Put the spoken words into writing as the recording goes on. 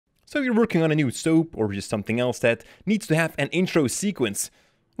So you're working on a new soap or just something else that needs to have an intro sequence.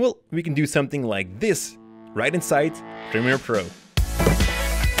 Well, we can do something like this right inside Premiere Pro.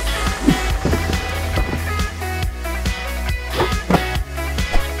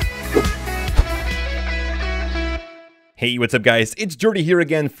 Hey, what's up guys? It's Jordy here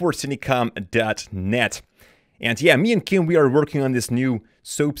again for Cinecom.net. And yeah, me and Kim, we are working on this new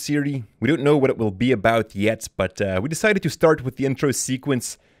soap series. We don't know what it will be about yet, but we decided to start with the intro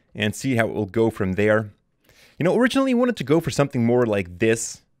sequence and see how it will go from there. You know, originally we wanted to go for something more like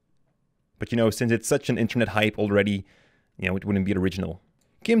this, but you know, since it's such an internet hype already, you know, it wouldn't be original.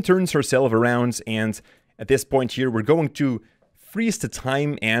 Kim turns herself around, and at this point here, we're going to freeze the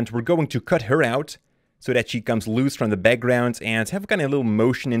time and we're going to cut her out so that she comes loose from the background and have kind of a little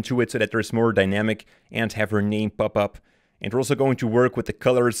motion into it so that there's more dynamic and have her name pop up. And we're also going to work with the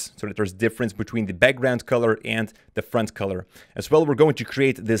colors so that there's difference between the background color and the front color. As well, we're going to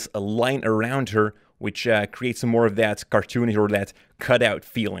create this line around her, which creates some more of that cartoonish or that cutout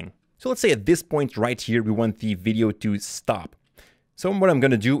feeling. So let's say at this point right here, we want the video to stop. So what I'm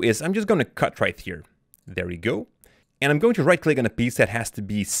going to do is I'm just going to cut right here. There we go. And I'm going to right click on a piece that has to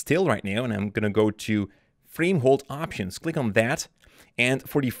be still right now. And I'm going to go to frame hold options. Click on that. And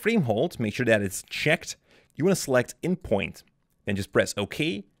for the frame hold, make sure that it's checked. You want to select in point, then just press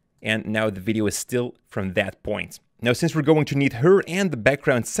OK, and now the video is still from that point. Now, since we're going to need her and the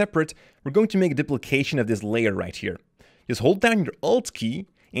background separate, we're going to make a duplication of this layer right here. Just hold down your Alt key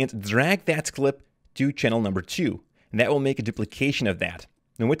and drag that clip to channel number 2, and that will make a duplication of that.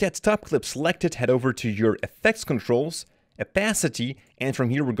 Now, with that top clip selected, head over to your effects controls, opacity, and from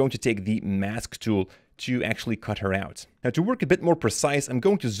here we're going to take the mask tool to actually cut her out. Now, to work a bit more precise, I'm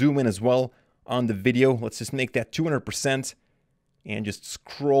going to zoom in as well on the video. Let's just make that 200% and just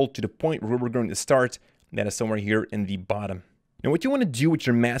scroll to the point where we're going to start. That is somewhere here in the bottom. Now what you want to do with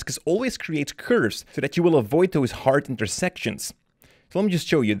your mask is always create curves so that you will avoid those hard intersections. So let me just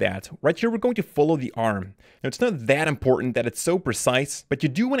show you that. Right here we're going to follow the arm. Now it's not that important that it's so precise, but you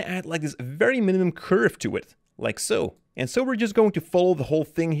do want to add like this very minimum curve to it, like so. And so we're just going to follow the whole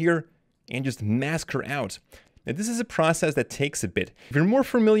thing here and just mask her out. Now this is a process that takes a bit. If you're more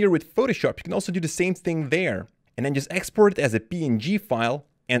familiar with Photoshop, you can also do the same thing there. And then just export it as a PNG file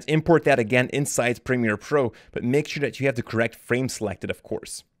and import that again inside Premiere Pro. But make sure that you have the correct frame selected, of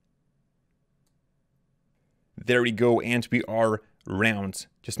course. There we go, and we are round.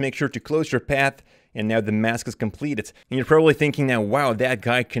 Just make sure to close your path, and now the mask is completed. And you're probably thinking now, wow, that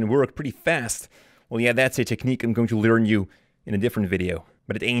guy can work pretty fast. Well, yeah, that's a technique I'm going to learn you in a different video.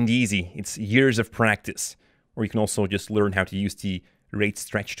 But it ain't easy. It's years of practice. Or you can also just learn how to use the rate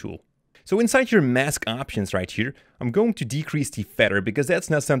stretch tool. So inside your mask options right here, I'm going to decrease the feather because that's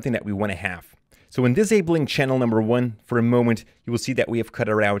not something that we want to have. So when disabling channel number 1 for a moment, you will see that we have cut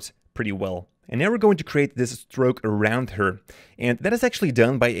her out pretty well. And now we're going to create this stroke around her. And that is actually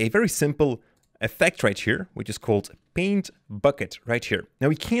done by a very simple effect right here, which is called paint bucket right here. Now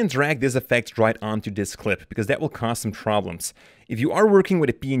we can't drag this effect right onto this clip because that will cause some problems. If you are working with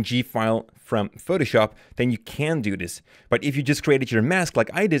a PNG file from Photoshop, then you can do this. But if you just created your mask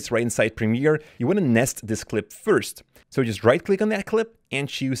like I did right inside Premiere, you want to nest this clip first. So just right click on that clip and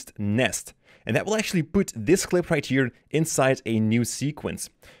choose nest. And that will actually put this clip right here inside a new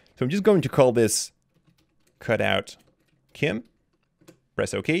sequence. So I'm just going to call this cutout Kim.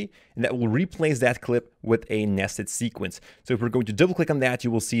 Press OK, and that will replace that clip with a nested sequence. So if we're going to double click on that,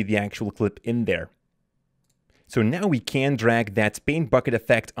 you will see the actual clip in there. So now we can drag that paint bucket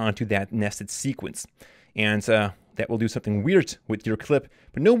effect onto that nested sequence. And that will do something weird with your clip.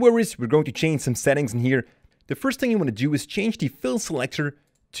 But no worries, we're going to change some settings in here. The first thing you want to do is change the fill selector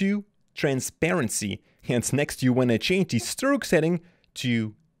to transparency. And next you want to change the stroke setting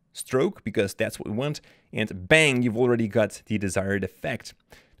to stroke because that's what we want, and bang, you've already got the desired effect.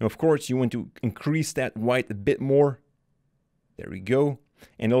 Now of course you want to increase that white a bit more. There we go.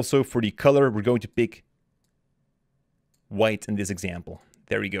 And also for the color we're going to pick white in this example.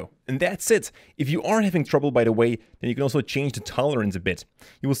 There we go. And that's it. If you are having trouble, by the way, then you can also change the tolerance a bit.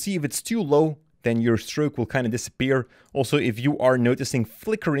 You will see if it's too low, then your stroke will kind of disappear. Also, if you are noticing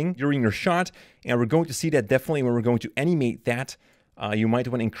flickering during your shot, and we're going to see that definitely when we're going to animate that, you might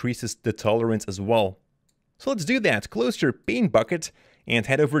want to increase the tolerance as well. So let's do that. Close your paint bucket and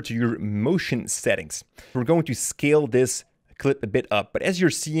head over to your motion settings. We're going to scale this clip a bit up, but as you're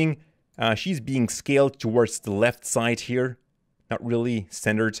seeing, she's being scaled towards the left side here. Not really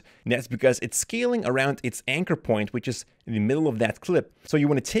centered. And that's because it's scaling around its anchor point, which is in the middle of that clip. So you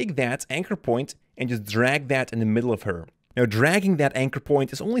want to take that anchor point and just drag that in the middle of her. Now, dragging that anchor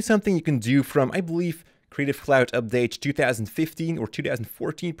point is only something you can do from, I believe, Creative Cloud Update 2015 or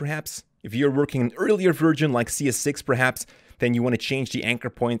 2014 perhaps. If you're working an earlier version like CS6 perhaps, then you want to change the anchor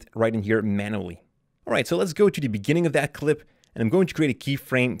point right in here manually. Alright, so let's go to the beginning of that clip, and I'm going to create a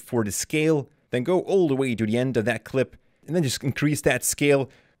keyframe for the scale, then go all the way to the end of that clip, and then just increase that scale.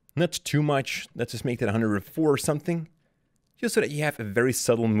 Not too much, let's just make that 104 or something, just so that you have a very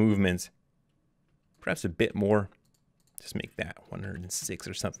subtle movement. Perhaps a bit more, just make that 106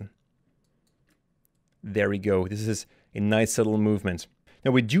 or something. There we go, this is a nice subtle movement. Now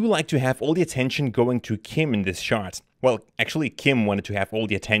we do like to have all the attention going to Kim in this shot. Well, actually Kim wanted to have all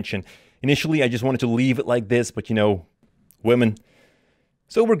the attention. Initially I just wanted to leave it like this, but you know, women.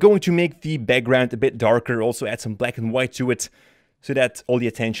 So we're going to make the background a bit darker, also add some black and white to it, so that all the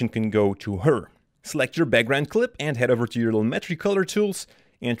attention can go to her. Select your background clip and head over to your little Metri color tools,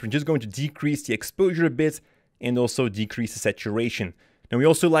 and we're just going to decrease the exposure a bit and also decrease the saturation. Now we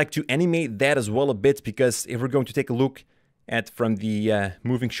also like to animate that as well a bit, because if we're going to take a look at from the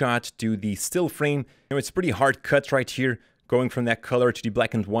moving shot to the still frame, you know, it's pretty hard cut right here, going from that color to the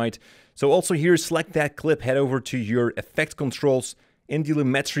black and white. So also here, select that clip, head over to your effect controls, in the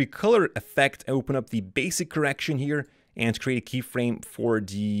Lumetri color effect, open up the basic correction here, and create a keyframe for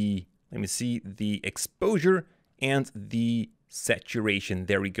the, let me see, the exposure and the saturation.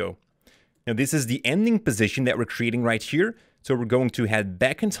 There we go. Now this is the ending position that we're creating right here. So we're going to head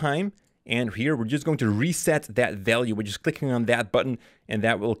back in time, and here we're just going to reset that value. We're just clicking on that button, and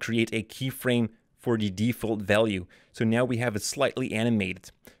that will create a keyframe for the default value. So now we have it slightly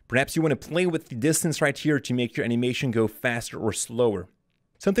animated. Perhaps you want to play with the distance right here to make your animation go faster or slower.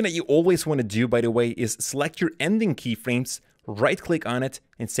 Something that you always want to do, by the way, is select your ending keyframes, right-click on it,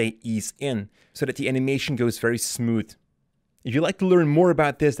 and say ease in, so that the animation goes very smooth. If you'd like to learn more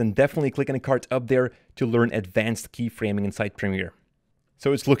about this, then definitely click on the card up there to learn advanced keyframing inside Premiere.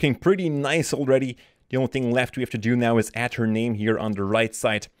 So it's looking pretty nice already. The only thing left we have to do now is add her name here on the right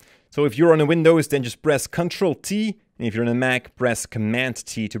side. So if you're on a Windows, then just press Ctrl-T, and if you're on a Mac, press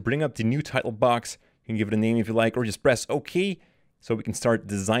Command-T to bring up the new title box. You can give it a name if you like, or just press OK, so we can start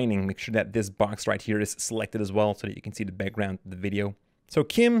designing. Make sure that this box right here is selected as well, so that you can see the background of the video. So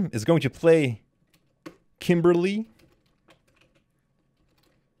Kim is going to play Kimberly.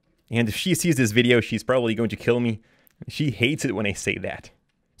 And if she sees this video, she's probably going to kill me. She hates it when I say that.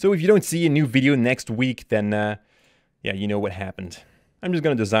 So if you don't see a new video next week, then yeah, you know what happened. I'm just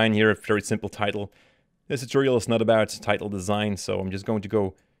going to design here a very simple title. This tutorial is not about title design, so I'm just going to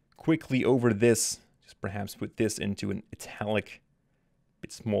go quickly over this. Just perhaps put this into an italic, a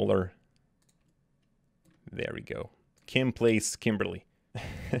bit smaller. There we go. Kim plays Kimberly.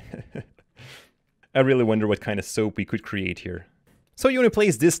 I really wonder what kind of soap we could create here. So you want to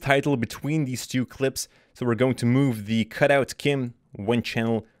place this title between these two clips. So we're going to move the cutout Kim one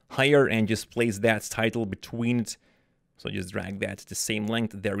channel higher and just place that title between it. So just drag that to the same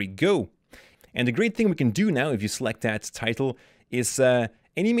length. There we go. And the great thing we can do now, if you select that title, is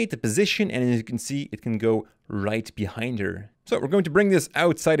animate the position, and as you can see, it can go right behind her. So we're going to bring this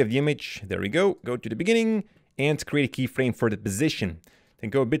outside of the image. There we go. Go to the beginning and create a keyframe for the position. Then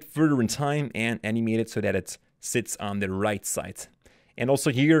go a bit further in time and animate it so that it sits on the right side. And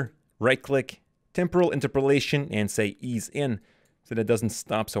also here, right-click, temporal interpolation, and say ease in, so that it doesn't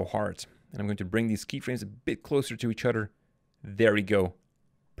stop so hard. And I'm going to bring these keyframes a bit closer to each other. There we go.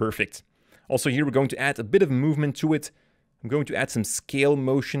 Perfect. Also here, we're going to add a bit of movement to it. I'm going to add some scale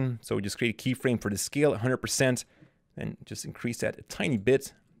motion. So we just create a keyframe for the scale, 100%, and just increase that a tiny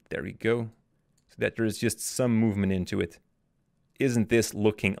bit. There we go. So that there's just some movement into it. Isn't this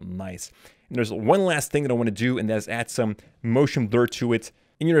looking nice? And there's one last thing that I want to do, and that is add some motion blur to it.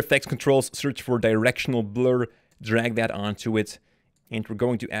 In your effects controls, search for directional blur, drag that onto it, and we're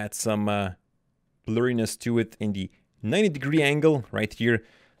going to add some blurriness to it in the 90-degree angle right here.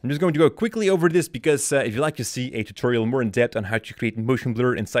 I'm just going to go quickly over this because if you'd like to see a tutorial more in depth on how to create motion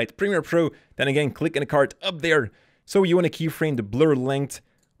blur inside Premiere Pro, then again, click on the card up there. So you want to keyframe the blur length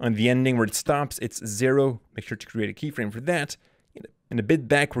on the ending where it stops. It's 0. Make sure to create a keyframe for that. And a bit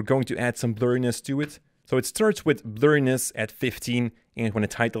back, we're going to add some blurriness to it. So it starts with blurriness at 15, and when the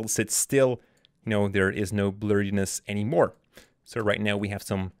title sits still, you know, there is no blurriness anymore. So right now we have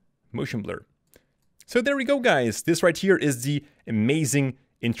some motion blur. So there we go, guys. This right here is the amazing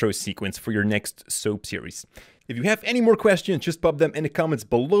intro sequence for your next soap series. If you have any more questions, just pop them in the comments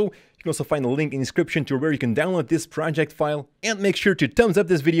below. You can also find a link in the description to where you can download this project file. And make sure to thumbs up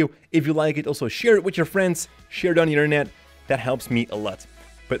this video if you like it. Also share it with your friends, share it on the internet. That helps me a lot.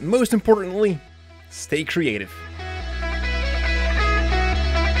 But most importantly, stay creative.